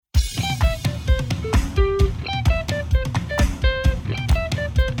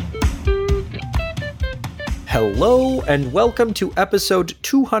Hello and welcome to episode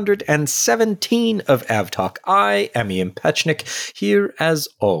 217 of AvTalk. I am Ian Pechnick, here as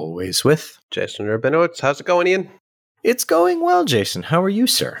always with Jason Rabinowitz. How's it going, Ian? It's going well, Jason. How are you,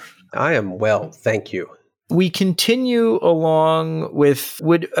 sir? I am well, thank you. We continue along with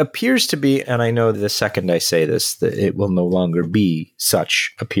what appears to be, and I know the second I say this, that it will no longer be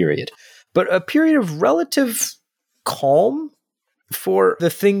such a period, but a period of relative calm for the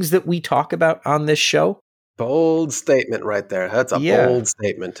things that we talk about on this show. Bold statement right there. That's a bold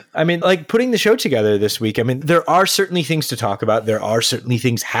statement. I mean, like putting the show together this week, I mean, there are certainly things to talk about. There are certainly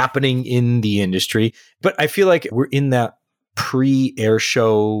things happening in the industry, but I feel like we're in that pre-air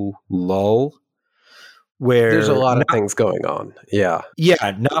show lull where there's a lot of things going on. Yeah.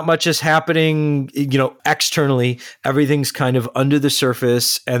 Yeah. Not much is happening, externally. Everything's kind of under the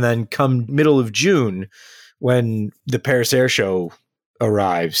surface. And then come middle of June, when the Paris Air Show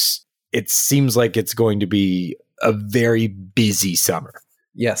arrives, it seems like it's going to be a very busy summer.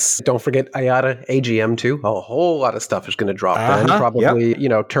 Yes. Don't forget IATA, AGM too. A whole lot of stuff is going to drop then. Probably,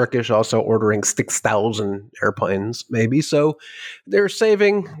 Turkish also ordering 6,000 airplanes maybe. So they're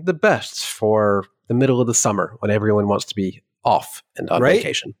saving the best for the middle of the summer when everyone wants to be off and on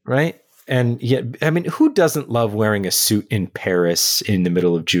vacation. Right. And yeah, I mean, who doesn't love wearing a suit in Paris in the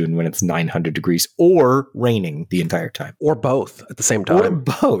middle of June when it's 900 degrees or raining the entire time? Or both at the same time. Or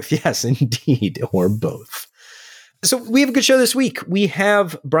both. Yes, indeed. Or both. So we have a good show this week. We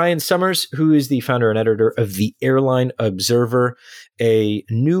have Brian Summers, who is the founder and editor of the Airline Observer, a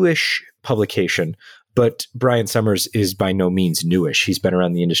newish publication. But Brian Summers is by no means newish. He's been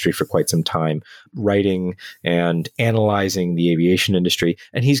around the industry for quite some time, writing and analyzing the aviation industry.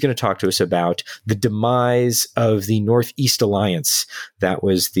 And he's going to talk to us about the demise of the Northeast Alliance. That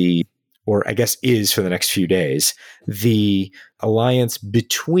was or I guess is for the next few days, the alliance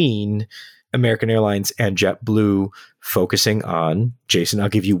between American Airlines and JetBlue, focusing on, Jason, I'll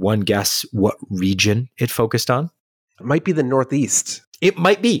give you one guess what region it focused on. It might be the Northeast. It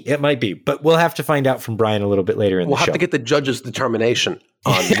might be, but we'll have to find out from Brian a little bit later in the show. We'll have to get the judge's determination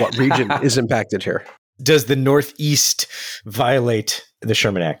on what region is impacted here. Does the Northeast violate the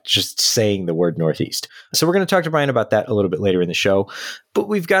Sherman Act? Just saying the word Northeast. So we're going to talk to Brian about that a little bit later in the show, but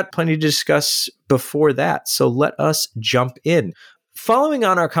we've got plenty to discuss before that. So let us jump in. Following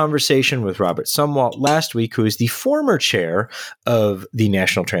on our conversation with Robert Sumwalt last week, who is the former chair of the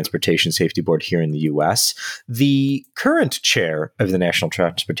National Transportation Safety Board here in the U.S., the current chair of the National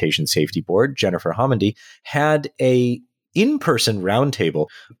Transportation Safety Board, Jennifer Homendy, had a in-person roundtable,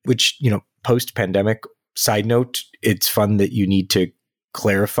 which, post-pandemic, side note, it's fun that you need to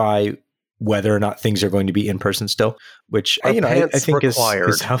clarify whether or not things are going to be in person still, which I think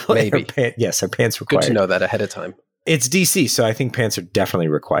is how maybe. Our pants required. Good to know that ahead of time. It's DC, so I think pants are definitely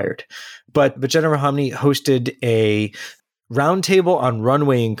required. But Jennifer Homendy hosted a roundtable on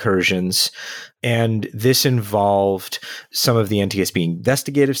runway incursions, and this involved some of the NTSB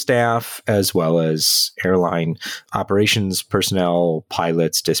investigative staff, as well as airline operations personnel,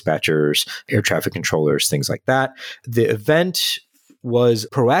 pilots, dispatchers, air traffic controllers, things like that. The event was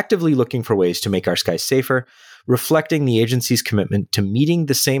proactively looking for ways to make our skies safer, reflecting the agency's commitment to meeting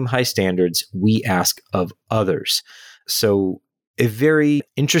the same high standards we ask of others. So a very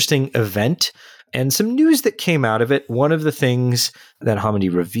interesting event and some news that came out of it. One of the things that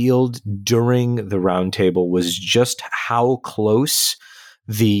Homendy revealed during the roundtable was just how close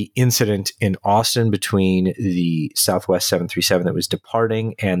the incident in Austin between the Southwest 737 that was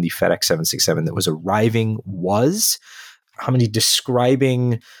departing and the FedEx 767 that was arriving was. Homendy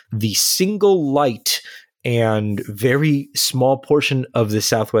describing the single light and very small portion of the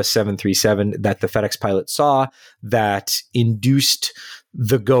Southwest 737 that the FedEx pilot saw that induced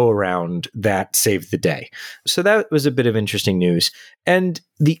the go-around that saved the day. So that was a bit of interesting news. And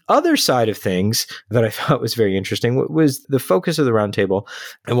the other side of things that I thought was very interesting was the focus of the roundtable.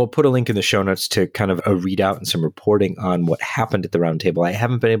 And we'll put a link in the show notes to kind of a readout and some reporting on what happened at the roundtable. I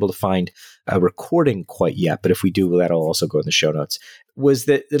haven't been able to find a recording quite yet, but if we do, that'll also go in the show notes. Was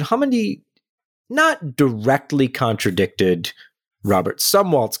that Homendy not directly contradicted Robert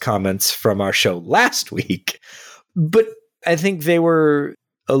Sumwalt's comments from our show last week, but I think they were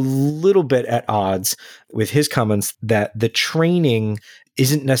a little bit at odds with his comments that the training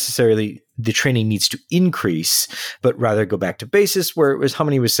isn't necessarily the training needs to increase, but rather go back to basis, where it was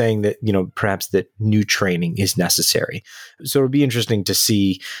Homendy was saying that, perhaps that new training is necessary. So it'll be interesting to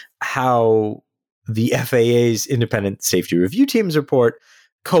see how the FAA's independent safety review team's report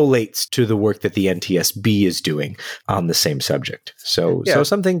collates to the work that the NTSB is doing on the same subject. So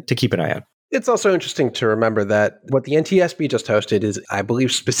something to keep an eye on. It's also interesting to remember that what the NTSB just hosted is, I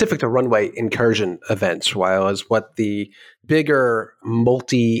believe, specific to runway incursion events, while as what the bigger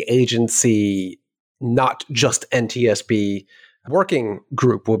multi-agency, not just NTSB working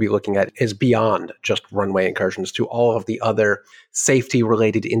group will be looking at is beyond just runway incursions to all of the other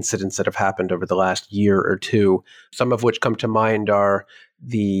safety-related incidents that have happened over the last year or two, some of which come to mind are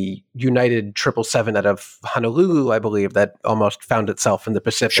the United 777 out of Honolulu, I believe, that almost found itself in the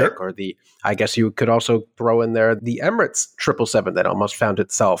Pacific, Sure. or I guess you could also throw in there the Emirates 777 that almost found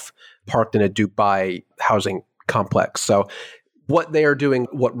itself parked in a Dubai housing complex. So what they are doing,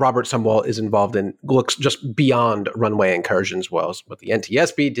 what Robert Sumwall is involved in, looks just beyond runway incursions. Well, what the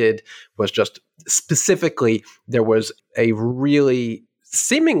NTSB did was just specifically, there was a really,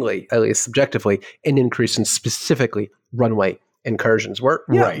 seemingly, at least subjectively, an increase in specifically runway incursions where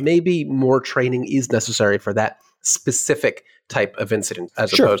Right. maybe more training is necessary for that specific type of incident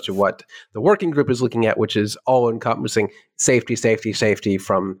as Sure. opposed to what the working group is looking at, which is all encompassing safety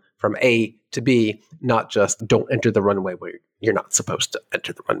from A to B, not just don't enter the runway where you're not supposed to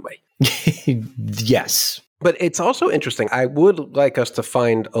enter the runway. Yes. But it's also interesting. I would like us to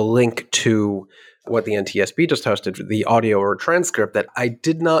find a link to what the NTSB just hosted, the audio or transcript, that I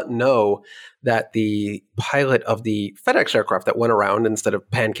did not know that the pilot of the FedEx aircraft that went around instead of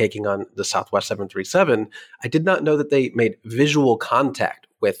pancaking on the Southwest 737, I did not know that they made visual contact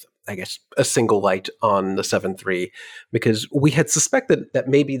with, I guess, a single light on the 73, because we had suspected that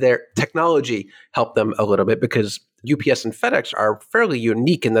maybe their technology helped them a little bit, because UPS and FedEx are fairly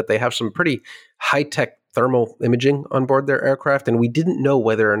unique in that they have some pretty high-tech thermal imaging on board their aircraft, and we didn't know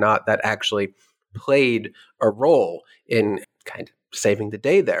whether or not that actually played a role in kind of saving the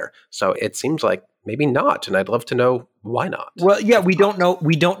day there. So it seems like maybe not, and I'd love to know why not. Well, yeah, we don't know.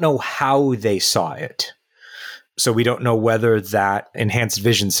 We don't know how they saw it. So we don't know whether that enhanced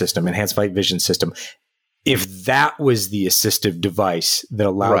flight vision system, if that was the assistive device that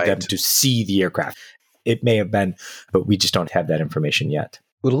allowed them to see the aircraft. It may have been, but we just don't have that information yet.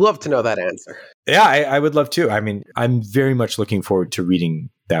 Would love to know that answer. Yeah, I would love to. I mean, I'm very much looking forward to reading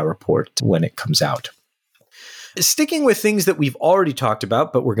that report when it comes out. Sticking with things that we've already talked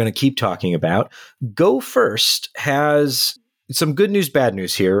about, but we're going to keep talking about, Go First has some good news, bad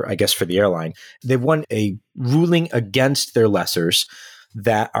news here, I guess, for the airline. They've won a ruling against their lessors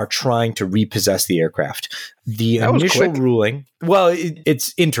that are trying to repossess the aircraft. The initial ruling, well,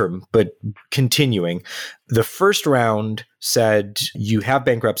 it's interim, but continuing. The first round said you have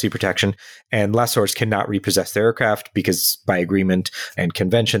bankruptcy protection and lessors cannot repossess their aircraft because by agreement and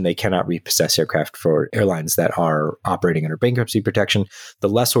convention, they cannot repossess aircraft for airlines that are operating under bankruptcy protection. The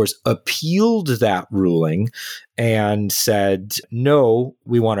lessors appealed that ruling and said, no,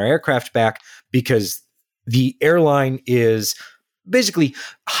 we want our aircraft back because the airline is basically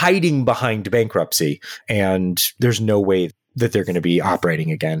hiding behind bankruptcy, and there's no way that they're going to be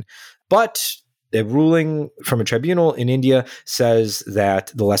operating again. But the ruling from a tribunal in India says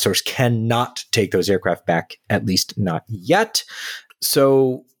that the lessors cannot take those aircraft back, at least not yet.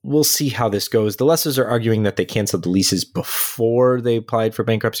 So we'll see how this goes. The lessors are arguing that they canceled the leases before they applied for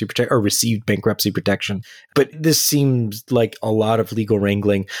bankruptcy protection or received bankruptcy protection. But this seems like a lot of legal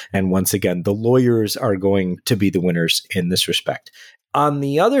wrangling. And once again, the lawyers are going to be the winners in this respect. On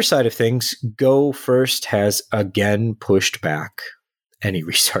the other side of things, Go First has again pushed back any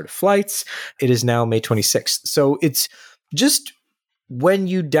restart of flights. It is now May 26th. So it's just when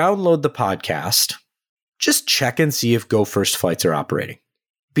you download the podcast, just check and see if Go First flights are operating,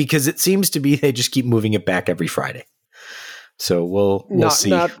 because it seems to be they just keep moving it back every Friday. So we'll see.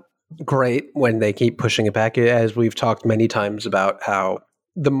 Not great when they keep pushing it back, as we've talked many times about how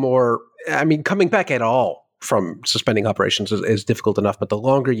coming back at all from suspending operations is difficult enough, but the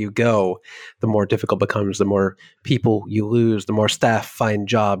longer you go, the more difficult it becomes, the more people you lose, the more staff find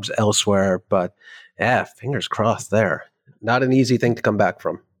jobs elsewhere. But yeah, fingers crossed there. Not an easy thing to come back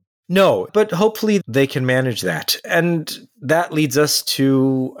from. No, but hopefully they can manage that. And that leads us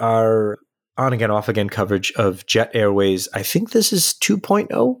to our on again, off again coverage of Jet Airways. I think this is 2.0,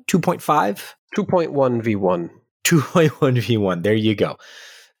 2.5? 2.1 V1. 2.1 V1. There you go.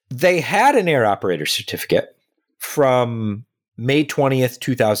 They had an air operator certificate from May 20th,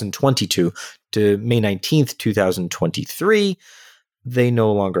 2022 to May 19th, 2023. They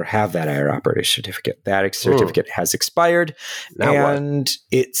no longer have that air operator certificate. That certificate has expired. And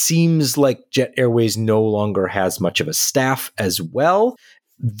it seems like Jet Airways no longer has much of a staff as well.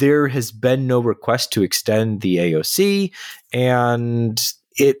 There has been no request to extend the AOC. And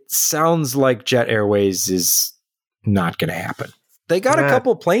it sounds like Jet Airways is not going to happen. They got a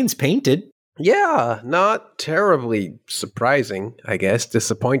couple planes painted. Yeah, not terribly surprising, I guess.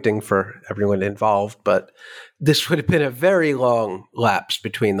 Disappointing for everyone involved, but this would have been a very long lapse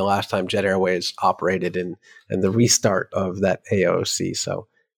between the last time Jet Airways operated and the restart of that AOC. So,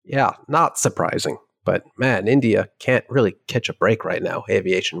 yeah, not surprising. But man, India can't really catch a break right now,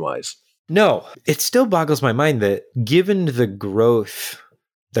 aviation wise. No, it still boggles my mind that given the growth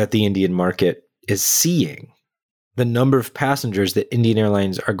that the Indian market is seeing, the number of passengers that Indian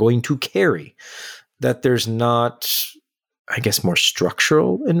Airlines are going to carry, that there's not, I guess, more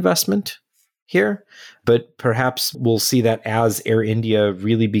structural investment here. But perhaps we'll see that as Air India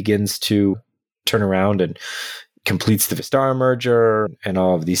really begins to turn around and completes the Vistara merger and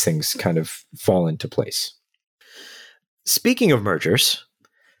all of these things kind of fall into place. Speaking of mergers,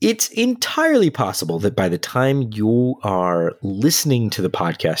 it's entirely possible that by the time you are listening to the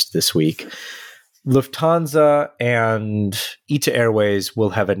podcast this week, Lufthansa and ITA Airways will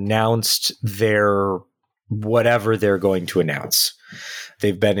have announced their whatever they're going to announce.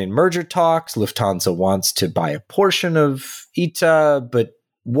 They've been in merger talks. Lufthansa wants to buy a portion of ITA, but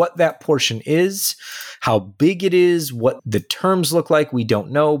what that portion is, how big it is, what the terms look like, we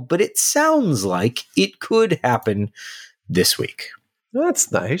don't know, but it sounds like it could happen this week.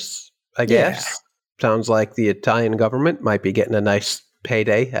 That's nice, I guess. Sounds like the Italian government might be getting a nice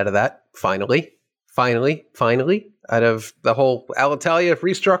payday out of that, finally, out of the whole Alitalia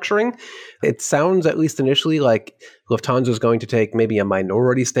restructuring. It sounds, at least initially, like Lufthansa is going to take maybe a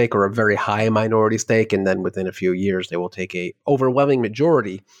minority stake or a very high minority stake, and then within a few years they will take a overwhelming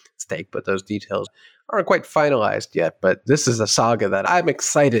majority stake, but those details aren't quite finalized yet. But this is a saga that I'm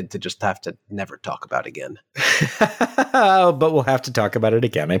excited to just have to never talk about again. But we'll have to talk about it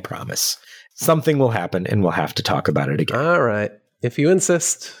again, I promise. Something will happen and we'll have to talk about it again. All right, if you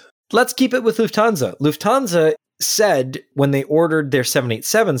insist. Let's keep it with Lufthansa. Lufthansa said when they ordered their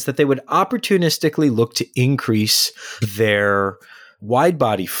 787s that they would opportunistically look to increase their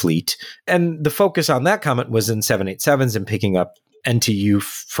wide-body fleet. And the focus on that comment was in 787s and picking up NTU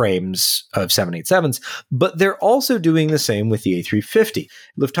frames of 787s. But they're also doing the same with the A350.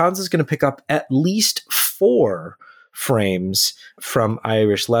 Lufthansa is going to pick up at least 4 frames from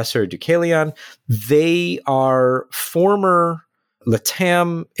Irish lessor Deucalion. They are former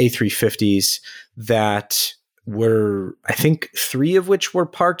LATAM A350s that were, I think, 3 of which were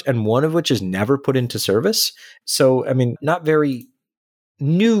parked and 1 of which is never put into service. So, I mean, not very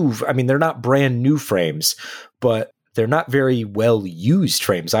new. I mean, they're not brand new frames, but they're not very well used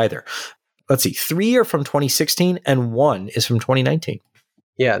frames either. Let's see, 3 are from 2016 and 1 is from 2019.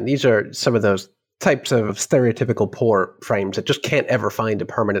 Yeah, and these are some of those types of stereotypical poor frames that just can't ever find a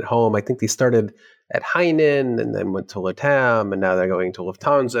permanent home. I think they started at Hainan and then went to LATAM, and now they're going to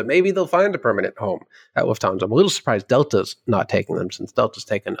Lufthansa. Maybe they'll find a permanent home at Lufthansa. I'm a little surprised Delta's not taking them, since Delta's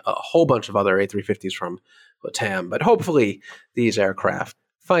taken a whole bunch of other A350s from LATAM. But hopefully these aircraft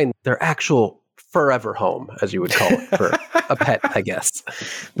find their actual forever home, as you would call it, for a pet, I guess.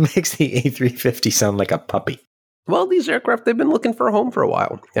 Makes the A350 sound like a puppy. Well, these aircraft, they've been looking for a home for a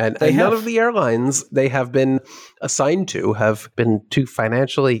while. And none of the airlines they have been assigned to have been too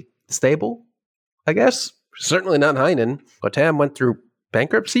financially stable, I guess. Certainly not Hainan. LATAM went through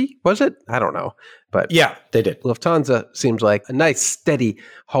bankruptcy, was it? I don't know. But yeah, they did. Lufthansa seems like a nice, steady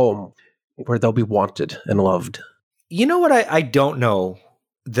home where they'll be wanted and loved. You know what I don't know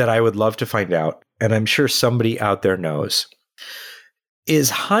that I would love to find out, and I'm sure somebody out there knows,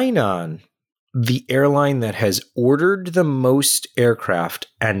 is Hainan the airline that has ordered the most aircraft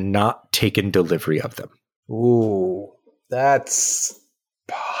and not taken delivery of them? Ooh, that's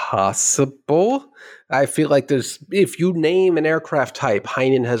possible. I feel like if you name an aircraft type,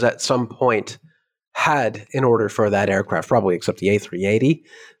 Hainan has at some point had an order for that aircraft, probably except the A380.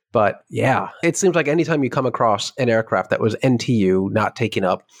 But yeah, it seems like anytime you come across an aircraft that was NTU, not taken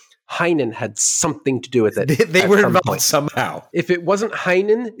up, Hainan had something to do with it. They were involved somehow. If it wasn't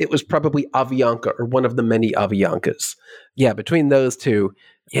Hainan, it was probably Avianca or one of the many Aviancas. Yeah, between those two,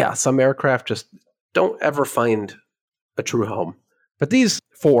 yeah, some aircraft just don't ever find a true home. But these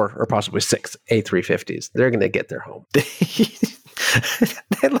 4 or possibly 6 A350s, they're going to get their home.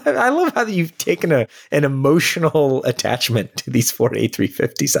 I love how you've taken an emotional attachment to these 4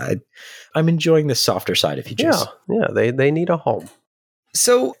 A350s. I'm enjoying the softer side of you, Jace. Yeah, they need a home.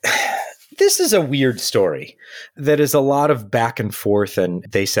 So this is a weird story that is a lot of back and forth, and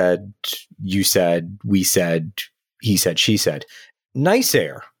they said, you said, we said, he said, she said. Nice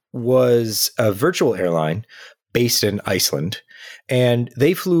Air was a virtual airline based in Iceland, and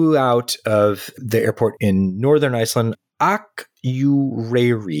they flew out of the airport in northern Iceland,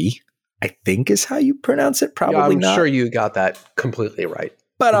 Akureyri, I think is how you pronounce it. Probably I'm not. sure you got that completely right.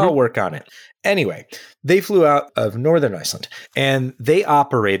 but I'll work on it. Anyway, they flew out of Northern Iceland and they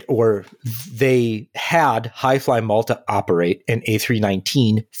had High Fly Malta operate an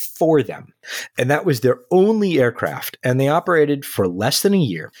A319 for them. And that was their only aircraft. And they operated for less than a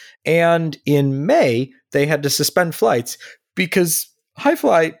year. And in May, they had to suspend flights because High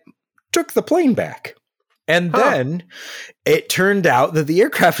Fly took the plane back. And then it turned out that the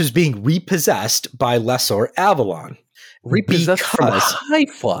aircraft was being repossessed by lessor Avalon. Repossessed from High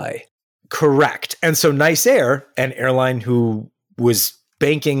Fly. Correct. And so Nice Air, an airline who was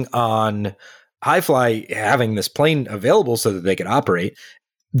banking on High Fly having this plane available so that they could operate,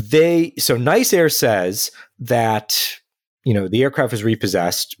 so Nice Air says that, the aircraft was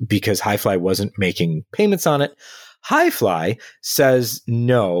repossessed because High Fly wasn't making payments on it. High Fly says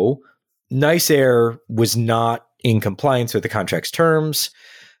no, Nice Air was not in compliance with the contract's terms.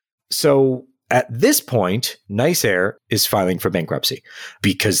 So at this point, Nice Air is filing for bankruptcy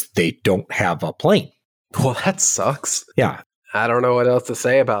because they don't have a plane. Well, that sucks. Yeah. I don't know what else to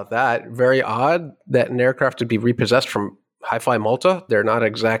say about that. Very odd that an aircraft would be repossessed from High Fly Malta. They're not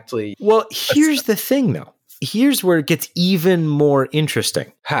exactly... Well, here's the thing, though. Here's where it gets even more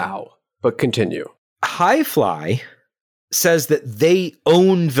interesting. How? But continue. High Fly says that they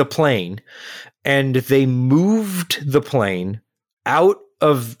owned the plane and they moved the plane out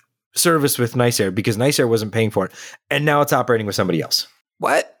of service with Nice Air because Nice Air wasn't paying for it, and now it's operating with somebody else.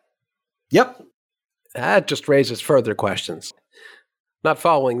 What? Yep. That just raises further questions. Not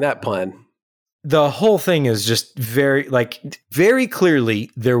following that plan. The whole thing is just very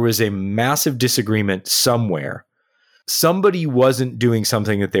clearly there was a massive disagreement somewhere. Somebody wasn't doing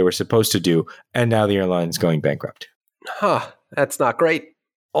something that they were supposed to do, and now the airline's going bankrupt. That's not great.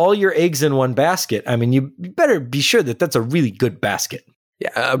 All your eggs in one basket. I mean, you better be sure that that's a really good basket.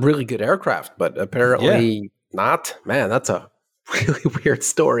 Yeah, a really good aircraft, but apparently not. Man, that's a really weird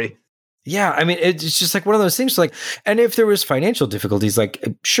story. Yeah, I mean, it's just like one of those things and if there was financial difficulties,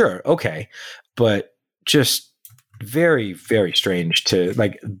 sure, okay. But just very, very strange to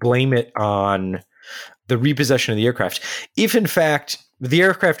blame it on the repossession of the aircraft. If in fact the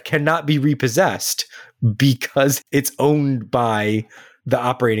aircraft cannot be repossessed because it's owned by the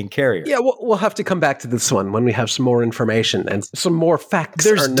operating carrier. Yeah, we'll have to come back to this one when we have some more information and some more facts.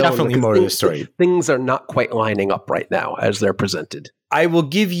 There's definitely more to the story. Things are not quite lining up right now as they're presented. I will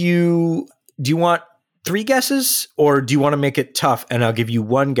give you, do you want 3 guesses or do you want to make it tough? And I'll give you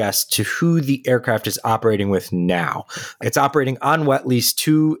 1 guess to who the aircraft is operating with now. It's operating on wet lease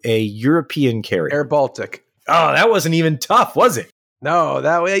to a European carrier. Air Baltic. Oh, that wasn't even tough, was it? No,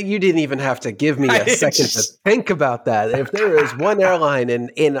 that you didn't even have to give me a second to think about that. If there is one airline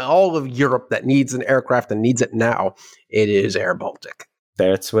in all of Europe that needs an aircraft and needs it now, it is Air Baltic.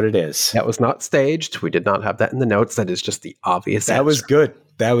 That's what it is. That was not staged. We did not have that in the notes. That is just the obvious answer. That was good.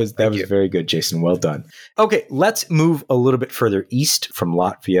 That was very good, Jason. Well done. Okay, let's move a little bit further east from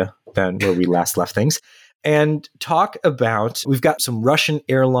Latvia than where we last left things and talk about, we've got some Russian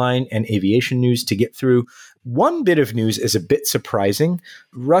airline and aviation news to get through. One bit of news is a bit surprising.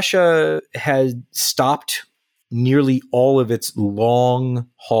 Russia has stopped nearly all of its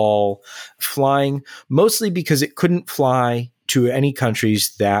long-haul flying, mostly because it couldn't fly to any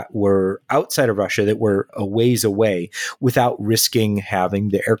countries that were outside of Russia, that were a ways away, without risking having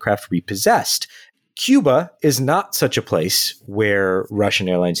the aircraft repossessed. Cuba is not such a place where Russian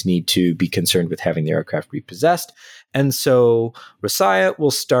airlines need to be concerned with having their aircraft repossessed. And so Rossiya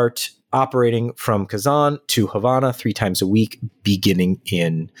will start operating from Kazan to Havana 3 times a week, beginning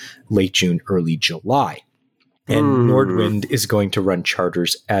in late June, early July. And Nordwind is going to run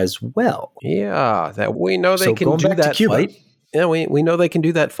charters as well. Yeah, that we know they can do that flight. Yeah, we know they can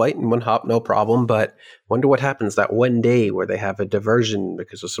do that flight in one hop, no problem. But wonder what happens that one day where they have a diversion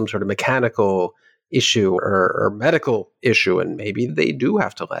because of some sort of mechanical issue or medical issue, and maybe they do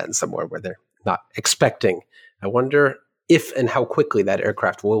have to land somewhere where they're not expecting. I wonder if and how quickly that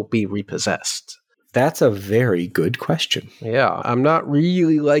aircraft will be repossessed. That's a very good question. Yeah, I'm not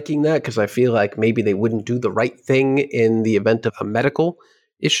really liking that because I feel like maybe they wouldn't do the right thing in the event of a medical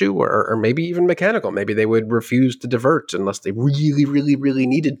issue or maybe even mechanical. Maybe they would refuse to divert unless they really, really, really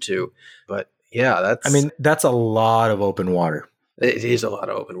needed to. But yeah, that's a lot of open water. It is a lot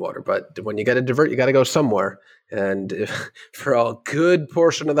of open water, but when you got to divert, you got to go somewhere. And for a good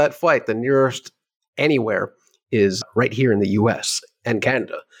portion of that flight, the nearest anywhere is right here in the US and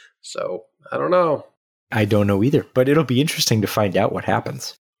Canada. So I don't know. I don't know either, but it'll be interesting to find out what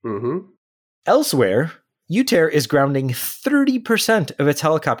happens. Mm-hmm. Elsewhere, UTair is grounding 30% of its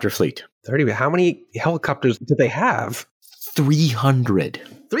helicopter fleet. 30? How many helicopters do they have? 300.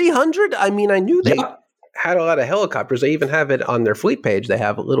 300? I mean, I knew they had a lot of helicopters. They even have it on their fleet page. They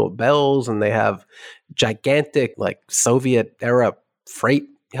have little bells and they have gigantic, like Soviet era freight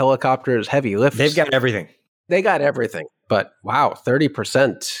helicopters, heavy lifts. They've got everything. They got everything. But wow,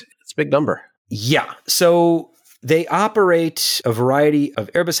 30%. It's a big number. Yeah. So they operate a variety of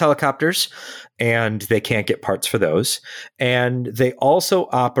Airbus helicopters, and they can't get parts for those. And they also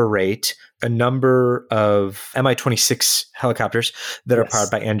operate a number of Mi-26 helicopters that are powered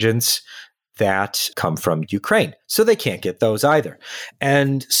by engines that come from Ukraine. So they can't get those either.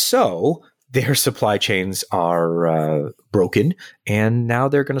 And so their supply chains are broken, and now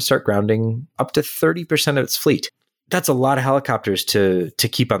they're going to start grounding up to 30% of its fleet. That's a lot of helicopters to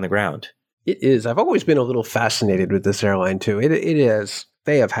keep on the ground. It is. I've always been a little fascinated with this airline, too. It is.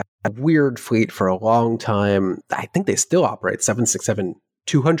 They have had a weird fleet for a long time. I think they still operate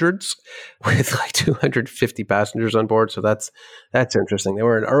 767-200s with like 250 passengers on board. So that's interesting. They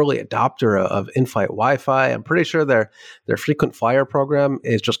were an early adopter of in-flight Wi-Fi. I'm pretty sure their frequent flyer program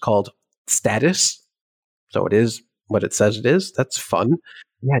is just called Status. So it is what it says it is. That's fun.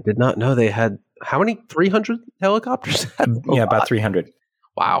 Yeah, I did not know they had, how many? 300 helicopters? Yeah, about 300.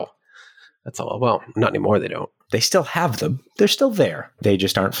 Wow. That's all. Well, not anymore. They don't. They still have them. They're still there. They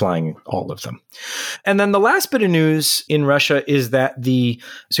just aren't flying all of them. And then the last bit of news in Russia is that the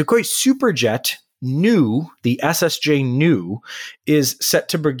Sukhoi Superjet new, the SSJ new, is set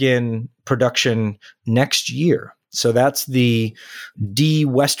to begin production next year. So that's the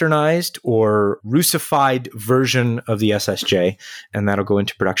de-Westernized or Russified version of the SSJ, and that'll go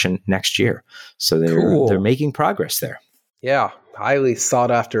into production next year. So they're making progress there. Yeah, highly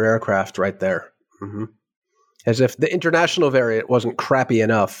sought-after aircraft right there. Mm-hmm. As if the international variant wasn't crappy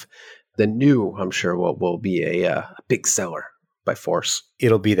enough, the new, I'm sure, will be a big seller by force.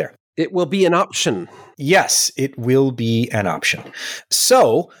 It'll be there. It will be an option. Yes, it will be an option.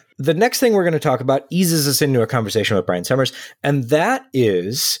 So the next thing we're going to talk about eases us into a conversation with Brian Summers, and that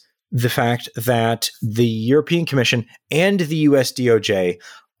is the fact that the European Commission and the US DOJ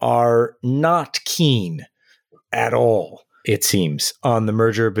are not keen at all, it seems, on the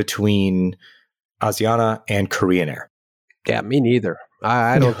merger between Asiana and Korean Air. Yeah, me neither.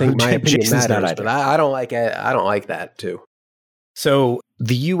 I don't think my opinion matters, but I don't like it. I don't like that too. So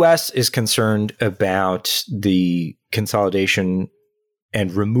the U.S. is concerned about the consolidation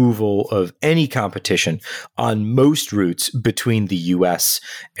and removal of any competition on most routes between the US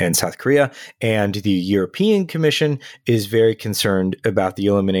and South Korea. And the European Commission is very concerned about the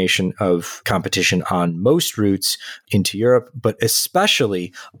elimination of competition on most routes into Europe, but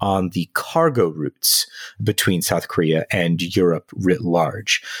especially on the cargo routes between South Korea and Europe writ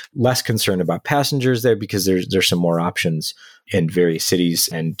large. Less concerned about passengers there because there's some more options in various cities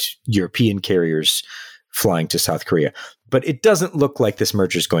and European carriers flying to South Korea. But it doesn't look like this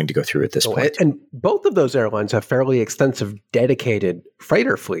merger is going to go through at this point. And both of those airlines have fairly extensive dedicated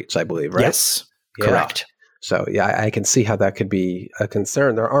freighter fleets, I believe, right? Yes, correct. So yeah, I can see how that could be a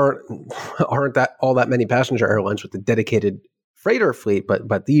concern. There aren't that all that many passenger airlines with a dedicated freighter fleet,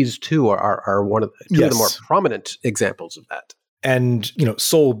 but these two are one of the more prominent examples of that. And,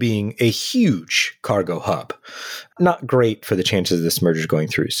 Seoul being a huge cargo hub, not great for the chances of this merger going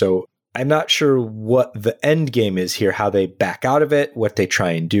through. So I'm not sure what the end game is here, how they back out of it, what they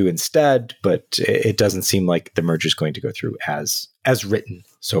try and do instead, but it doesn't seem like the merger is going to go through as written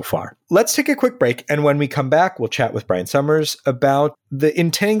so far. Let's take a quick break, and when we come back, we'll chat with Brian Summers about the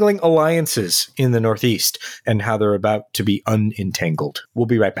entangling alliances in the Northeast and how they're about to be unentangled. We'll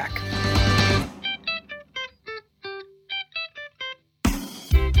be right back.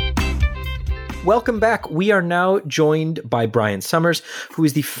 Welcome back. We are now joined by Brian Summers, who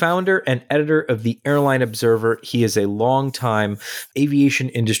is the founder and editor of the Airline Observer. He is a longtime aviation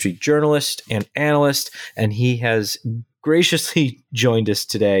industry journalist and analyst, and he has graciously joined us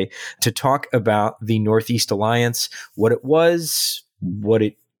today to talk about the Northeast Alliance, what it was, what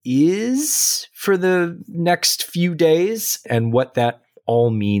it is for the next few days, and what that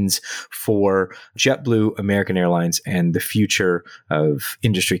all means for JetBlue, American Airlines, and the future of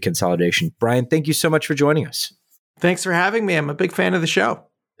industry consolidation. Brian, thank you so much for joining us. Thanks for having me. I'm a big fan of the show.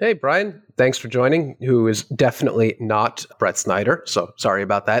 Hey, Brian. Thanks for joining, who is definitely not Brett Snyder. So sorry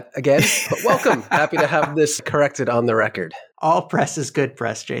about that again, but welcome. Happy to have this corrected on the record. All press is good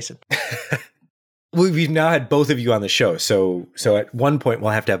press, Jason. We've now had both of you on the show. So at one point,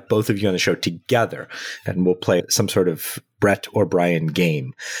 we'll have to have both of you on the show together, and we'll play some sort of Brett or Brian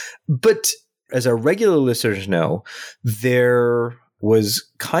game. But as our regular listeners know, there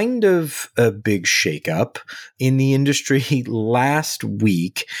was kind of a big shakeup in the industry last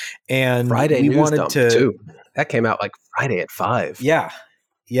week. And Friday we news wanted dump to too. That came out like Friday at 5. Yeah.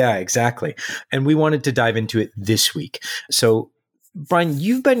 Yeah, exactly. And we wanted to dive into it this week. So, Brian,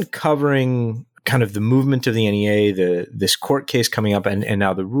 you've been covering kind of the movement of the NEA, this court case coming up, and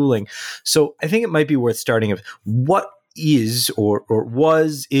now the ruling. So I think it might be worth starting with what is or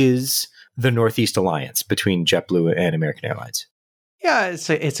is the Northeast Alliance between JetBlue and American Airlines? Yeah,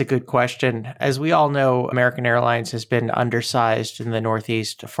 it's a good question. As we all know, American Airlines has been undersized in the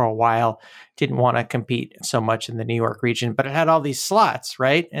Northeast for a while. Didn't want to compete so much in the New York region, but it had all these slots,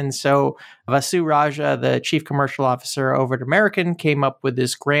 right? And so Vasu Raja, the chief commercial officer over at American, came up with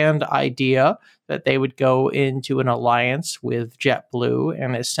this grand idea that they would go into an alliance with JetBlue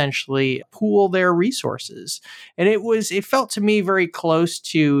and essentially pool their resources. And it felt to me very close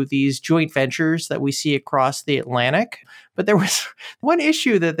to these joint ventures that we see across the Atlantic. But there was one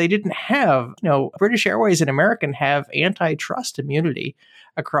issue that they didn't have. British Airways and American have antitrust immunity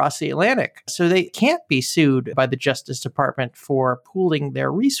across the Atlantic. So they can't be sued by the Justice Department for pooling their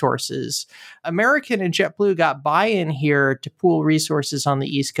resources. American and JetBlue got buy-in here to pool resources on the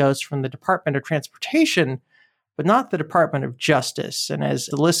East Coast from the Department of Transportation, but not the Department of Justice. And as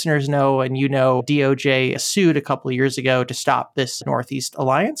the listeners know, and DOJ sued a couple of years ago to stop this Northeast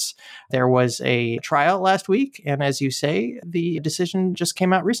Alliance. There was a trial last week, and as you say, the decision just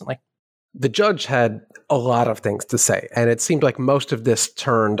came out recently. The judge had a lot of things to say, and it seemed like most of this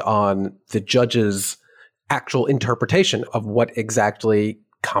turned on the judge's actual interpretation of what exactly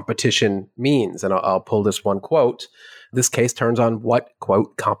competition means. And I'll pull this one quote. This case turns on what,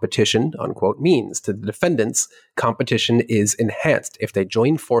 quote, competition, unquote, means. To the defendants, competition is enhanced if they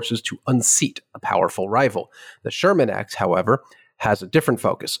join forces to unseat a powerful rival. The Sherman Act, however, has a different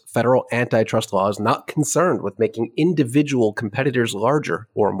focus. Federal antitrust law is not concerned with making individual competitors larger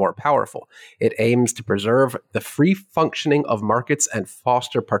or more powerful. It aims to preserve the free functioning of markets and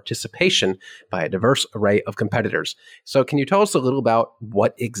foster participation by a diverse array of competitors. So can you tell us a little about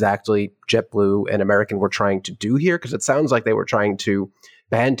what exactly JetBlue and American were trying to do here? Because it sounds like they were trying to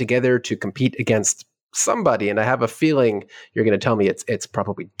band together to compete against somebody, and I have a feeling you're going to tell me it's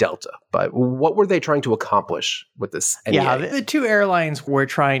probably Delta. But what were they trying to accomplish with this NEA? Yeah, the two airlines were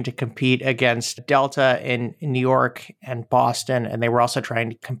trying to compete against Delta in New York and Boston, and they were also trying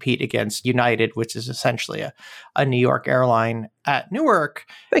to compete against United, which is essentially a New York airline at Newark.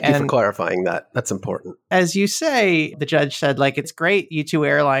 Thank you for clarifying that. That's important. As you say, the judge said, it's great you two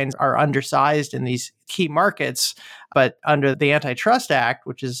airlines are undersized in these key markets, but under the Antitrust Act,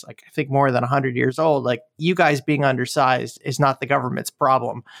 which is I think more than 100 years old, you guys being undersized is not the government's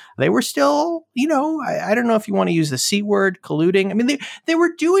problem. They were still, I don't know if you want to use the C word, colluding. I mean, they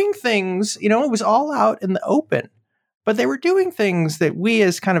were doing things, it was all out in the open, but they were doing things that we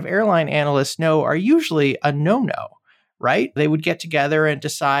as kind of airline analysts know are usually a no-no. Right? They would get together and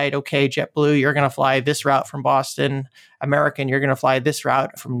decide, okay, JetBlue, you're going to fly this route from Boston. American, you're going to fly this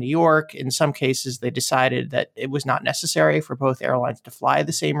route from New York. In some cases, they decided that it was not necessary for both airlines to fly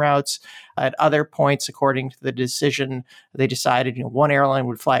the same routes. At other points, according to the decision, they decided, one airline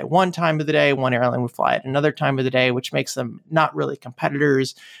would fly at one time of the day, one airline would fly at another time of the day, which makes them not really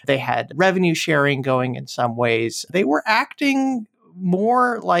competitors. They had revenue sharing going in some ways. They were acting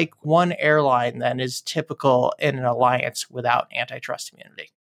more like one airline than is typical in an alliance without antitrust immunity.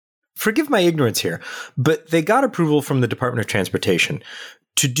 Forgive my ignorance here, but they got approval from the Department of Transportation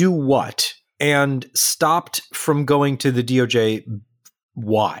to do what? And stopped from going to the DOJ.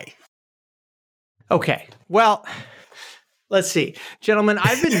 Why? Okay, well, let's see. Gentlemen,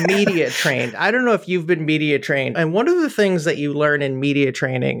 I've been media trained. I don't know if you've been media trained. And one of the things that you learn in media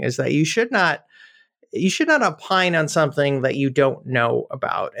training is that you should not opine on something that you don't know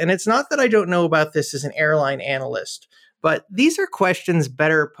about. And it's not that I don't know about this as an airline analyst, but these are questions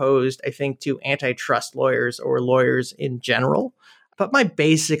better posed, I think, to antitrust lawyers or lawyers in general. But my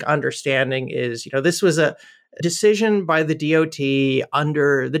basic understanding is, this was a decision by the DOT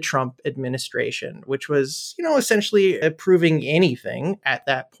under the Trump administration, which was, essentially approving anything at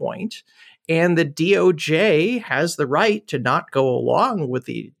that point. And the DOJ has the right to not go along with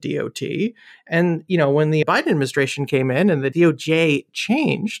the DOT. And, when the Biden administration came in and the DOJ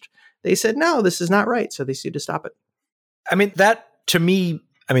changed, they said, no, this is not right. So they sued to stop it. I mean, that to me,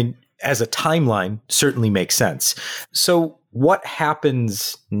 as a timeline, certainly makes sense. So what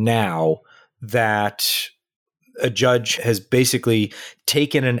happens now that a judge has basically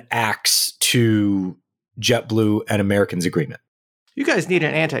taken an axe to JetBlue and American's agreement? You guys need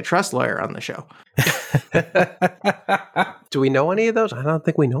an antitrust lawyer on the show. Do we know any of those? I don't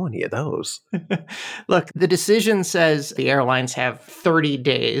think we know any of those. Look, the decision says the airlines have 30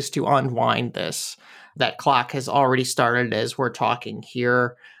 days to unwind this. That clock has already started as we're talking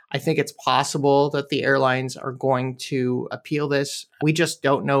here. I think it's possible that the airlines are going to appeal this. We just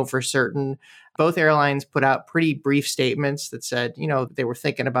don't know for certain. Both airlines put out pretty brief statements that said, they were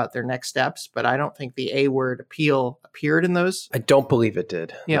thinking about their next steps, but I don't think the A word appeal appeared in those. I don't believe it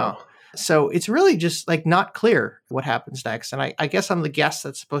did. No. So it's really just not clear what happens next. And I guess I'm the guest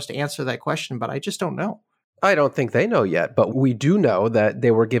that's supposed to answer that question, but I just don't know. I don't think they know yet, but we do know that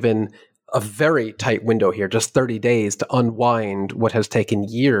they were given a very tight window here, just 30 days to unwind what has taken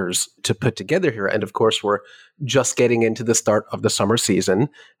years to put together here. And of course, we're just getting into the start of the summer season.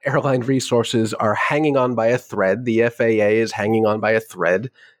 Airline resources are hanging on by a thread. The FAA is hanging on by a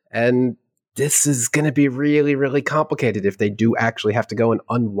thread. And this is going to be really, really complicated if they do actually have to go and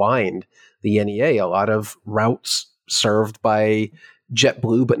unwind the NEA. A lot of routes served by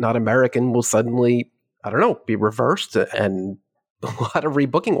JetBlue, but not American, will suddenly, be reversed, and a lot of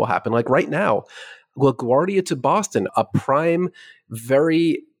rebooking will happen. Like right now, LaGuardia to Boston, a prime,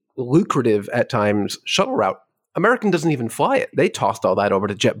 very lucrative at times shuttle route. American doesn't even fly it. They tossed all that over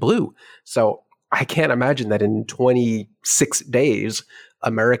to JetBlue. So I can't imagine that in 26 days,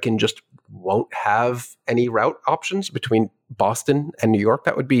 American just won't have any route options between Boston and New York.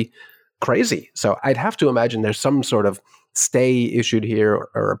 That would be crazy. So I'd have to imagine there's some sort of stay issued here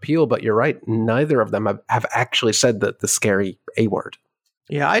or appeal, but you're right. Neither of them have actually said the scary A word.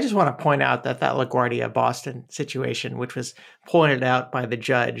 Yeah, I just want to point out that LaGuardia Boston situation, which was pointed out by the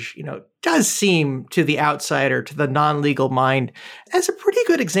judge, does seem to the outsider, to the non-legal mind, as a pretty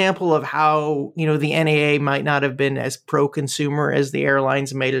good example of how, the NEA might not have been as pro-consumer as the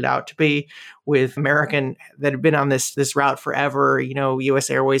airlines made it out to be, with American that had been on this route forever. US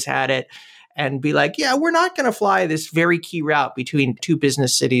Airways had it. And be like, yeah, we're not going to fly this very key route between two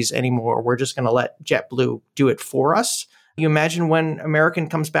business cities anymore. We're just going to let JetBlue do it for us. You imagine when American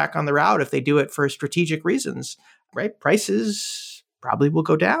comes back on the route, if they do it for strategic reasons, right? Prices probably will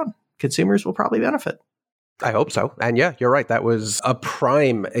go down. Consumers will probably benefit. I hope so. And yeah, you're right. That was a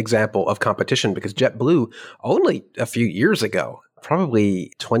prime example of competition because JetBlue only a few years ago,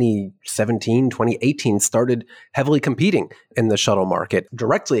 probably 2017, 2018, started heavily competing in the shuttle market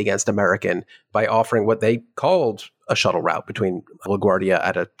directly against American by offering what they called a shuttle route between LaGuardia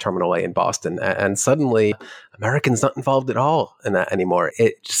at a Terminal A in Boston. And suddenly, American's not involved at all in that anymore.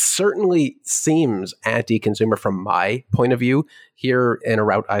 It certainly seems anti-consumer from my point of view here in a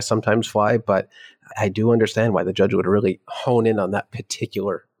route I sometimes fly, but I do understand why the judge would really hone in on that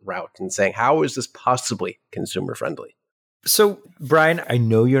particular route and saying, how is this possibly consumer friendly? So, Brian, I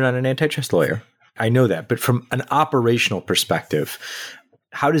know you're not an antitrust lawyer. I know that. But from an operational perspective,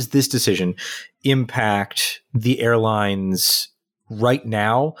 how does this decision impact the airlines right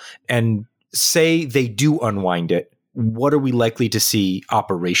now? And say they do unwind it, what are we likely to see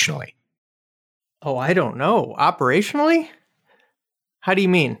operationally? Oh, I don't know. Operationally? How do you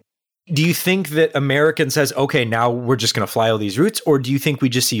mean? Do you think that American says, okay, now we're just going to fly all these routes? Or do you think we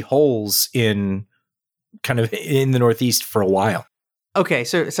just see holes in the Northeast for a while? Okay,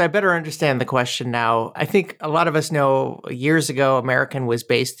 so I better understand the question now. I think a lot of us know years ago, American was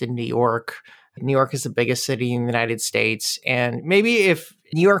based in New York. New York is the biggest city in the United States. And maybe if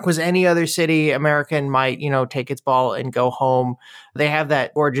New York was any other city, American might, take its ball and go home. They have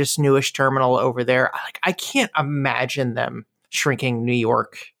that gorgeous newish terminal over there. I can't imagine them shrinking New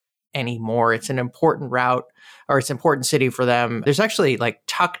York anymore. It's an important route, or it's an important city for them. There's actually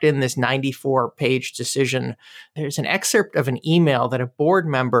tucked in this 94-page decision. There's an excerpt of an email that a board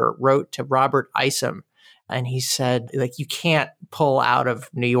member wrote to Robert Isom. And he said, you can't pull out of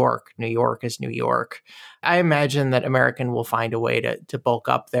New York. New York is New York. I imagine that American will find a way to bulk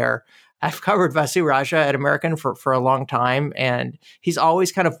up there. I've covered Vasu Raja at American for a long time, and he's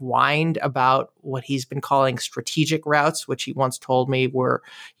always kind of whined about what he's been calling strategic routes, which he once told me were,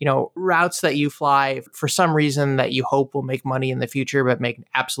 routes that you fly for some reason that you hope will make money in the future, but make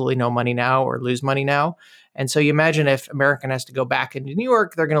absolutely no money now or lose money now. And so you imagine if American has to go back into New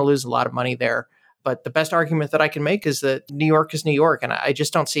York, they're going to lose a lot of money there. But the best argument that I can make is that New York is New York, and I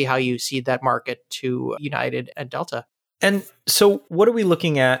just don't see how you cede that market to United and Delta. And so what are we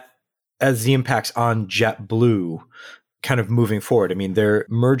looking at as the impacts on JetBlue kind of moving forward? I mean, their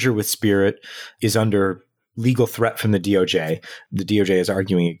merger with Spirit is under legal threat from the DOJ. The DOJ is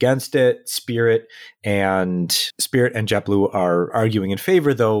arguing against it. Spirit and JetBlue are arguing in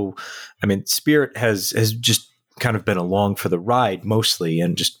favor, though. I mean, Spirit has just kind of been along for the ride mostly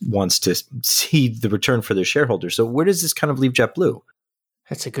and just wants to see the return for their shareholders. So where does this kind of leave JetBlue?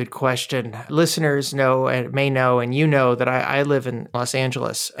 That's a good question. Listeners know and may know, and you know that I live in Los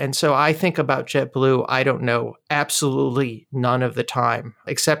Angeles. And so I think about JetBlue, I don't know absolutely none of the time,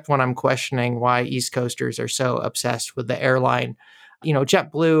 except when I'm questioning why East Coasters are so obsessed with the airline.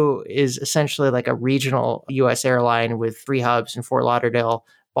 JetBlue is essentially like a regional U.S. airline with 3 hubs in Fort Lauderdale,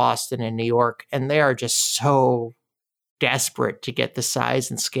 Boston, and New York. And they are just so desperate to get the size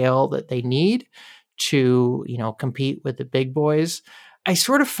and scale that they need to, compete with the big boys. I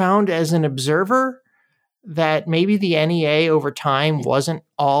sort of found as an observer that maybe the NEA over time wasn't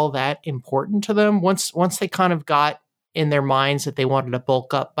all that important to them. Once they kind of got in their minds that they wanted to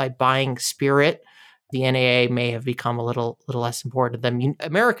bulk up by buying Spirit, the NEA may have become a little less important to them.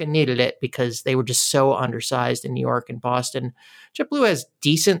 America needed it because they were just so undersized in New York and Boston. JetBlue has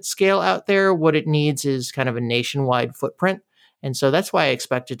decent scale out there. What it needs is kind of a nationwide footprint. And so that's why I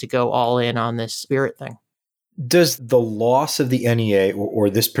expected to go all in on this Spirit thing. Does the loss of the NEA or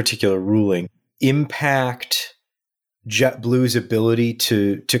this particular ruling impact JetBlue's ability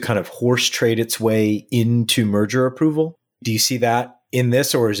to kind of horse trade its way into merger approval? Do you see that in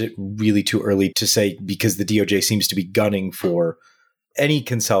this, or is it really too early to say because the DOJ seems to be gunning for any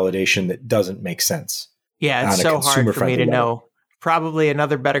consolidation that doesn't make sense? Yeah, it's so hard for me to know. Probably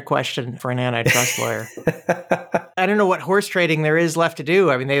another better question for an antitrust lawyer. I don't know what horse trading there is left to do.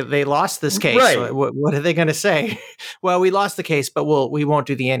 I mean, they lost this case. Right. What are they going to say? Well, we lost the case, but we won't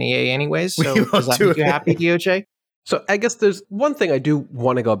do the NEA anyways. So does that make you happy, DOJ? So I guess there's one thing I do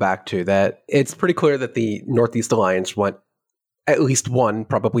want to go back to, that it's pretty clear that the Northeast Alliance went at least one,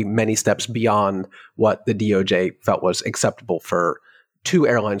 probably many steps beyond what the DOJ felt was acceptable for 2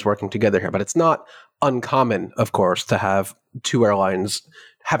 airlines working together here. But it's not uncommon, of course, to have 2 airlines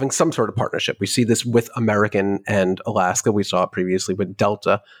having some sort of partnership. We see this with American and Alaska. We saw it previously with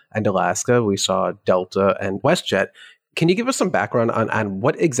Delta and Alaska. We saw Delta and WestJet. Can you give us some background on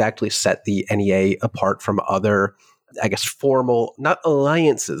what exactly set the NEA apart from other, I guess, formal, not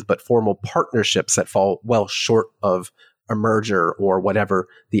alliances, but formal partnerships that fall well short of a merger or whatever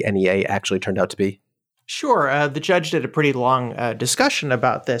the NEA actually turned out to be? Sure. The judge did a pretty long discussion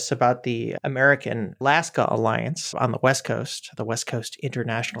about this, about the American-Alaska Alliance on the West Coast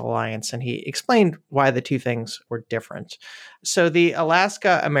International Alliance, and he explained why the two things were different. So the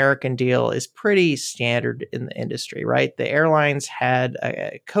Alaska-American deal is pretty standard in the industry, right? The airlines had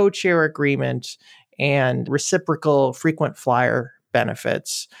a code-share agreement and reciprocal frequent flyer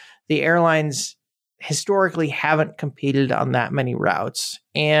benefits. The airlines historically haven't competed on that many routes,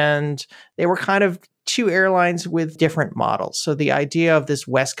 and they were kind of 2 airlines with different models. So the idea of this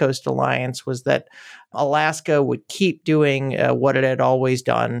West Coast Alliance was that Alaska would keep doing what it had always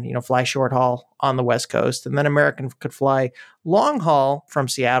done, fly short haul on the West Coast, and then American could fly long haul from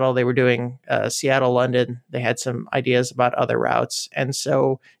Seattle. They were doing Seattle, London. They had some ideas about other routes. And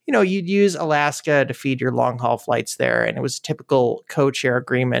so, you'd use Alaska to feed your long haul flights there. And it was a typical code share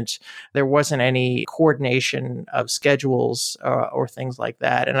agreement. There wasn't any coordination of schedules or things like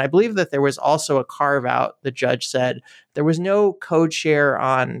that. And I believe that there was also a carve out. The judge said there was no code share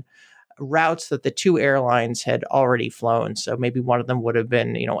on routes that the 2 airlines had already flown. So maybe one of them would have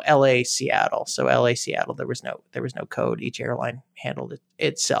been, LA, Seattle. So LA, Seattle, there was no code. Each airline handled it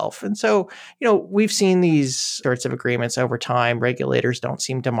itself. And so, we've seen these sorts of agreements over time. Regulators don't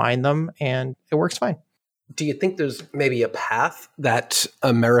seem to mind them, and it works fine. Do you think there's maybe a path that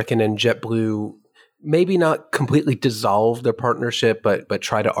American and JetBlue maybe not completely dissolve their partnership, but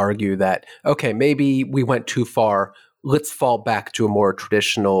try to argue that, okay, maybe we went too far. Let's fall back to a more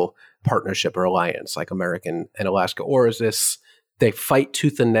traditional partnership or alliance like American and Alaska? Or is this they fight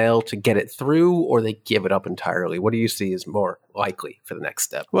tooth and nail to get it through, or they give it up entirely? What do you see is more likely for the next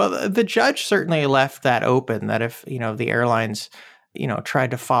step? Well, the judge certainly left that open, that if, the airlines,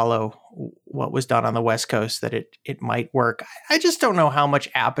 tried to follow what was done on the West Coast, that it might work. I just don't know how much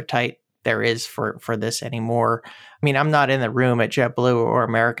appetite there is for this anymore. I mean, I'm not in the room at JetBlue or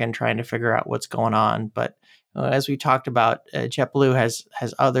American trying to figure out what's going on, but as we talked about, JetBlue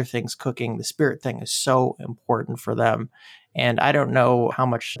has other things cooking. The Spirit thing is so important for them. And I don't know how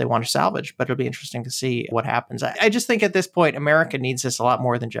much they want to salvage, but it'll be interesting to see what happens. I just think at this point, America needs this a lot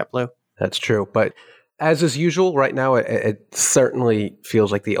more than JetBlue. That's true. But as is usual, right now, it certainly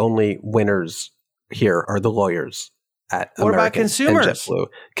feels like the only winners here are the lawyers at What American about consumers? and JetBlue.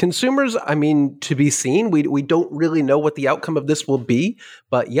 Consumers, I mean, to be seen. We don't really know what the outcome of this will be.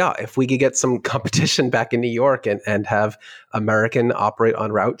 But yeah, if we could get some competition back in New York and have American operate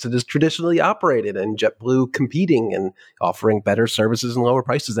on routes that is traditionally operated and JetBlue competing and offering better services and lower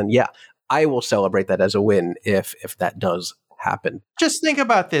prices, then yeah, I will celebrate that as a win if that does happen. Just think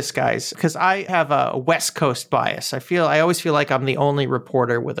about this, guys, because I have a West Coast bias. I always feel like I'm the only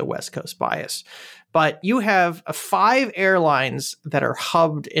reporter with a West Coast bias. But you have 5 airlines that are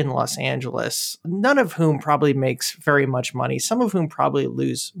hubbed in Los Angeles, none of whom probably makes very much money, some of whom probably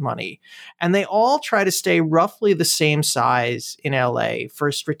lose money. And they all try to stay roughly the same size in LA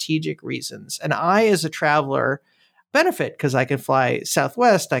for strategic reasons. And I, as a traveler, benefit because I can fly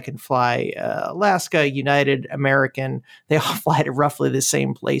Southwest, I can fly Alaska, United, American. They all fly to roughly the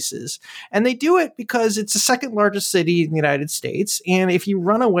same places. And they do it because it's the second largest city in the United States. And if you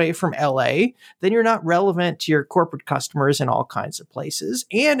run away from LA, then you're not relevant to your corporate customers in all kinds of places.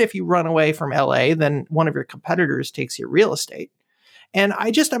 And if you run away from LA, then one of your competitors takes your real estate. And I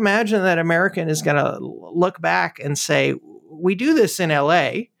just imagine that American is going to look back and say, we do this in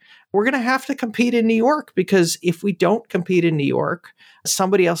LA. We're going to have to compete in New York because if we don't compete in New York,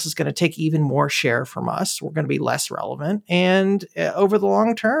 somebody else is going to take even more share from us. We're going to be less relevant. And over the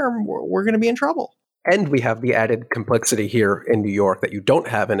long term, we're going to be in trouble. And we have the added complexity here in New York that you don't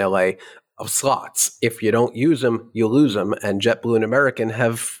have in LA of slots. If you don't use them, you lose them. And JetBlue and American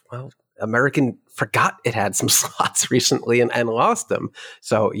American forgot it had some slots recently and lost them.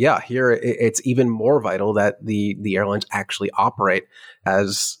 So yeah, here it's even more vital that the airlines actually operate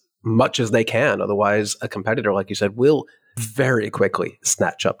as much as they can. Otherwise, a competitor, like you said, will very quickly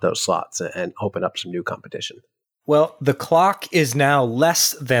snatch up those slots and open up some new competition. Well, the clock is now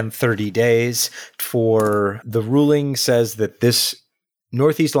less than 30 days for the ruling says that this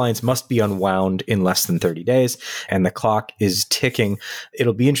Northeast Alliance must be unwound in less than 30 days, and the clock is ticking.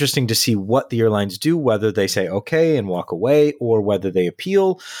 It'll be interesting to see what the airlines do, whether they say okay and walk away, or whether they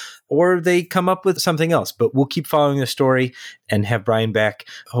appeal, or they come up with something else. But we'll keep following the story and have Brian back,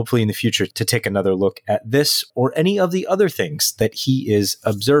 hopefully in the future, to take another look at this or any of the other things that he is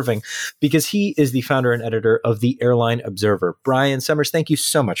observing, because he is the founder and editor of the Airline Observer. Brian Summers, thank you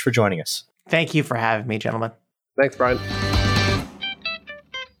so much for joining us. Thank you for having me, gentlemen. Thanks, Brian.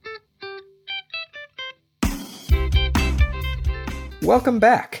 Welcome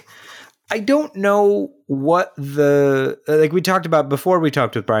back. I don't know what like we talked about before we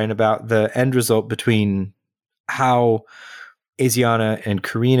talked with Brian about the end result between how Asiana and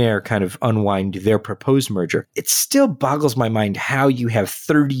Korean Air kind of unwind their proposed merger. It still boggles my mind how you have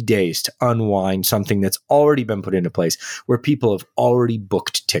 30 days to unwind something that's already been put into place where people have already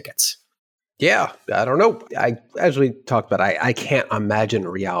booked tickets. Yeah, I don't know. As we talked about, I can't imagine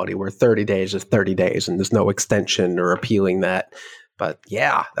a reality where 30 days is 30 days and there's no extension or appealing that. But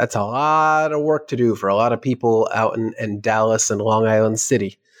yeah, that's a lot of work to do for a lot of people out in Dallas and Long Island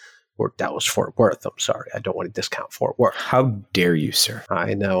City, or Dallas-Fort Worth. I'm sorry. I don't want to discount Fort Worth. How dare you, sir?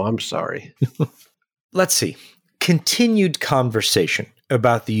 I know. I'm sorry. Let's see. Continued conversation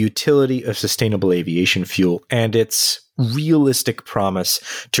about the utility of sustainable aviation fuel and its realistic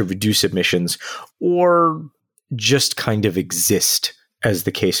promise to reduce emissions or just kind of exist, as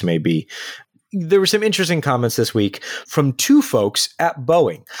the case may be. There were some interesting comments this week from 2 folks at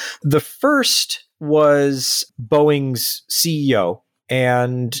Boeing. The first was Boeing's CEO,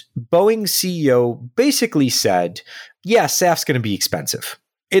 and Boeing's CEO basically said, yeah, SAF's going to be expensive.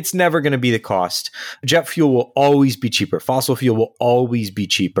 It's never going to be the cost. Jet fuel will always be cheaper. Fossil fuel will always be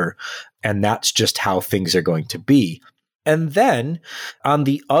cheaper. And that's just how things are going to be. And then on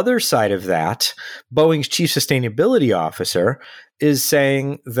the other side of that, Boeing's chief sustainability officer is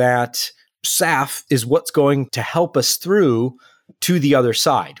saying that SAF is what's going to help us through to the other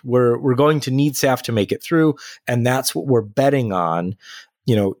side. We're going to need SAF to make it through, and that's what we're betting on,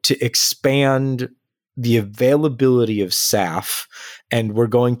 to expand the availability of SAF, and we're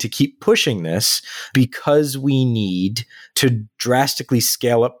going to keep pushing this because we need to drastically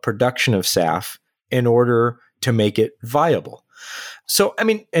scale up production of SAF in order to make it viable. So,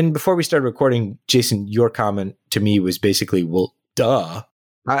 and before we started recording, Jason, your comment to me was basically, well, duh.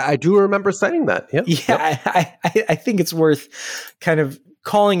 I do remember saying that. Yep. Yeah, yep. I think it's worth kind of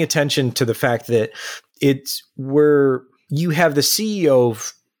calling attention to the fact that it's where you have the CEO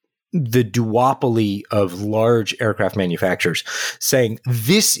of the duopoly of large aircraft manufacturers saying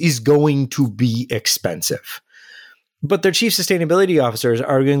this is going to be expensive. But their chief sustainability officers are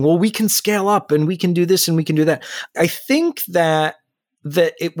arguing, well, we can scale up and we can do this and we can do that. I think that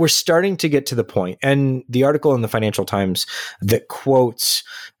we're starting to get to the point, and the article in the Financial Times that quotes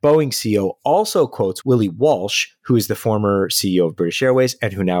Boeing CEO also quotes Willie Walsh, who is the former CEO of British Airways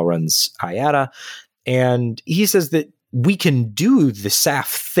and who now runs IATA. And he says that we can do the SAF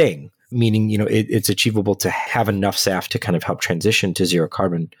thing, meaning, it's achievable to have enough SAF to kind of help transition to zero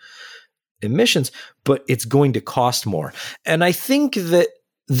carbon emissions, but it's going to cost more. And I think that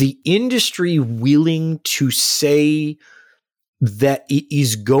the industry willing to say that it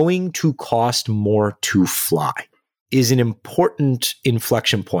is going to cost more to fly is an important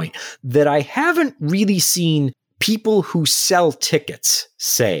inflection point that I haven't really seen people who sell tickets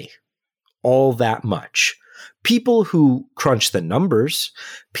say all that much. People who crunch the numbers,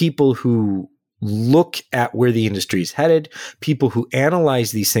 people who look at where the industry is headed, people who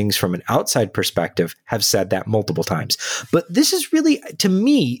analyze these things from an outside perspective have said that multiple times. But this is really, to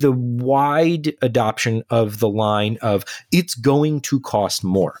me, the wide adoption of the line of it's going to cost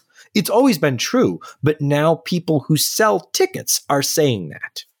more. It's always been true, but now people who sell tickets are saying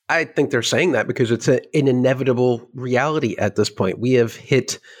that. I think they're saying that because it's an inevitable reality at this point. We have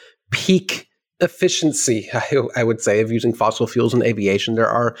hit peak efficiency, I would say, of using fossil fuels in aviation. There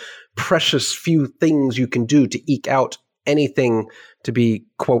are precious few things you can do to eke out anything to be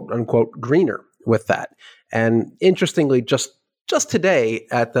quote unquote greener with that. And interestingly, just today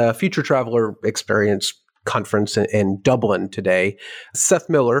at the Future Traveler Experience conference in Dublin today, Seth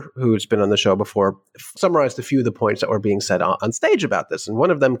Miller, who's been on the show before, summarized a few of the points that were being said on stage about this. And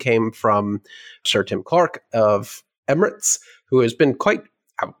one of them came from Sir Tim Clark of Emirates, who has been quite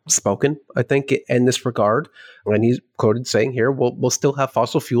outspoken, I think, in this regard. And he's quoted saying here, we'll still have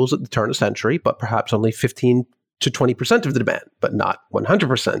fossil fuels at the turn of the century, but perhaps only 15 to 20% of the demand, but not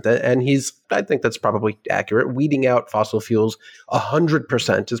 100%. And I think that's probably accurate. Weeding out fossil fuels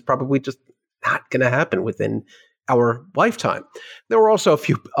 100% is probably just not going to happen within our lifetime. There were also a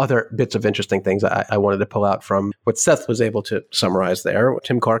few other bits of interesting things I wanted to pull out from what Seth was able to summarize there.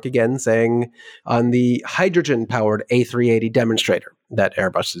 Tim Clark again saying on the hydrogen-powered A380 demonstrator that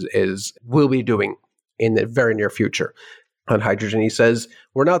Airbus will be doing in the very near future. On hydrogen, he says,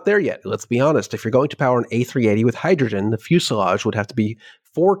 we're not there yet. Let's be honest. If you're going to power an A380 with hydrogen, the fuselage would have to be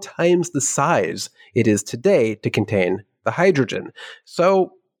 4 times the size it is today to contain the hydrogen.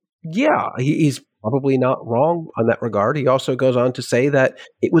 So, yeah, he's probably not wrong on that regard. He also goes on to say that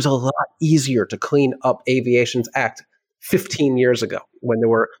it was a lot easier to clean up aviation's act 15 years ago when there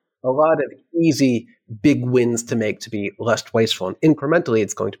were a lot of easy big wins to make to be less wasteful. And incrementally,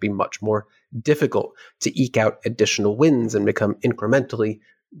 it's going to be much more difficult to eke out additional wins and become incrementally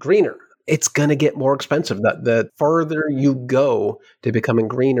greener. It's going to get more expensive. The further you go to becoming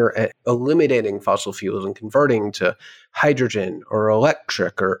greener and eliminating fossil fuels and converting to hydrogen or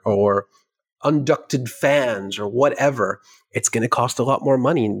electric or unducted fans or whatever, it's going to cost a lot more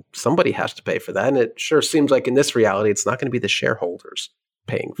money and somebody has to pay for that. And it sure seems like in this reality, it's not going to be the shareholders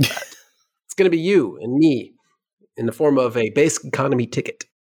paying for that. It's going to be you and me in the form of a basic economy ticket.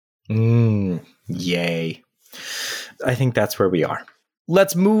 Yay. I think that's where we are.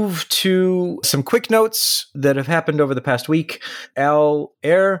 Let's move to some quick notes that have happened over the past week. Al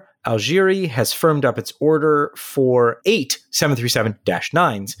Air Algeria has firmed up its order for 8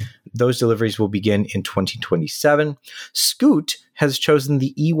 737-9s. Those deliveries will begin in 2027. Scoot has chosen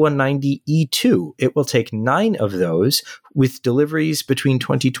the E190-E2. It will take 9 of those with deliveries between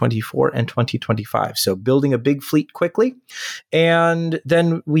 2024 and 2025. So building a big fleet quickly. And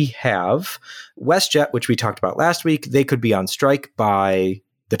then we have WestJet, which we talked about last week. They could be on strike by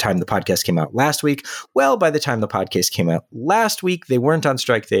the time the podcast came out last week. Well, by the time the podcast came out last week, they weren't on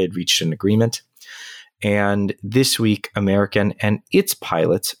strike. They had reached an agreement. And this week, American and its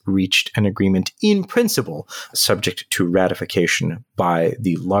pilots reached an agreement in principle, subject to ratification by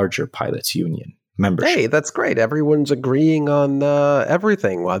the larger pilots union membership. Hey, that's great. Everyone's agreeing on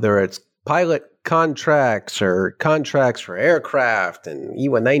everything, whether it's pilot contracts or contracts for aircraft and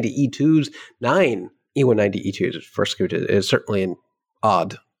E190 E2s. 9 E190 E2s for Scoot is certainly an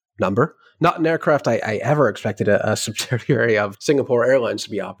odd number. Not an aircraft I ever expected a subsidiary of Singapore Airlines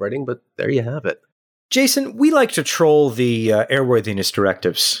to be operating, but there you have it. Jason, we like to troll the airworthiness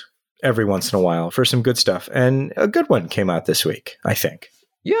directives every once in a while for some good stuff. And a good one came out this week, I think.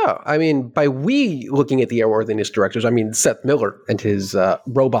 Yeah. I mean, by we looking at the airworthiness directives, I mean, Seth Miller and his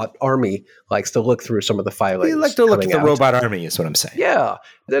robot army likes to look through some of the filings. We like to look at the robot army is what I'm saying. Yeah.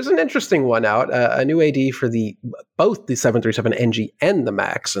 There's an interesting one out, a new AD for both the 737NG and the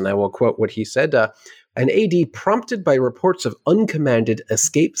MAX. And I will quote what he said. An AD prompted by reports of uncommanded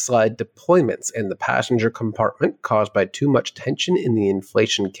escape slide deployments in the passenger compartment caused by too much tension in the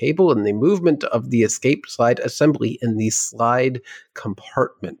inflation cable and the movement of the escape slide assembly in the slide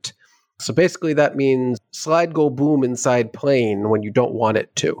compartment. So basically that means slide go boom inside plane when you don't want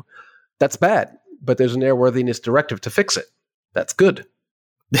it to. That's bad, but there's an airworthiness directive to fix it. That's good.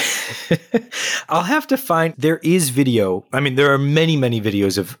 I'll have to find, there is video. I mean, there are many, many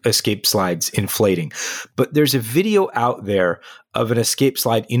videos of escape slides inflating, but there's a video out there of an escape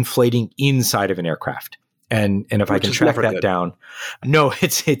slide inflating inside of an aircraft. And if I can track that down, no,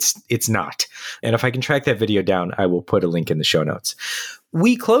 it's not. And if I can track that video down, I will put a link in the show notes.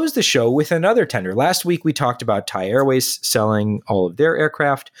 We closed the show with another tender. Last week, we talked about Thai Airways selling all of their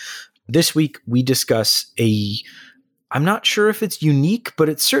aircraft. This week, we discuss I'm not sure if it's unique, but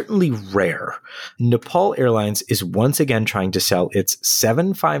it's certainly rare. Nepal Airlines is once again trying to sell its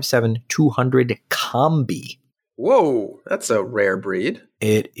 757-200 Combi. Whoa, that's a rare breed.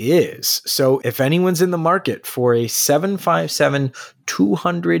 It is. So if anyone's in the market for a 757-200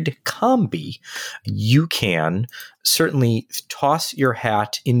 Combi, you can certainly toss your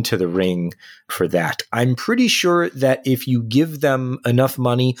hat into the ring for that. I'm pretty sure that if you give them enough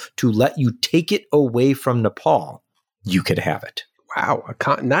money to let you take it away from Nepal, you could have it. Wow.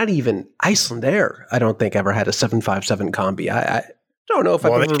 Not even Iceland Air, I don't think, ever had a 757 Combi. I don't know if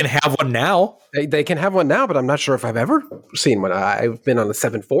I've ever... they can have one now. They can have one now, but I'm not sure if I've ever seen one. I've been on a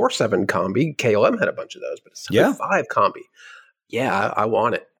 747 Combi. KLM had a bunch of those, but a 75 Combi. Yeah, I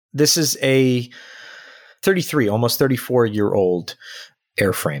want it. This is a 33, almost 34-year-old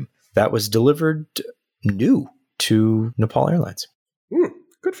airframe that was delivered new to Nepal Airlines.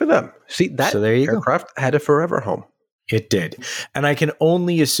 Good for them. See, that aircraft had a forever home. It did. And I can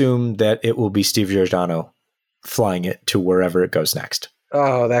only assume that it will be Steve Giordano flying it to wherever it goes next.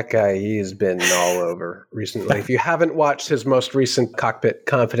 Oh, that guy, he's been all over recently. If you haven't watched his most recent Cockpit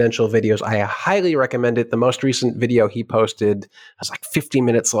Confidential videos, I highly recommend it. The most recent video he posted was like 50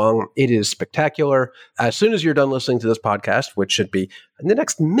 minutes long. It is spectacular. As soon as you're done listening to this podcast, which should be in the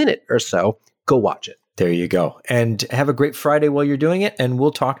next minute or so, go watch it. There you go. And have a great Friday while you're doing it, and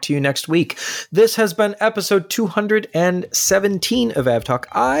we'll talk to you next week. This has been episode 217 of AvTalk.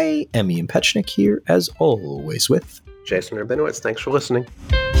 I am Ian Petchnick here, as always, with Jason Rabinowitz. Thanks for listening.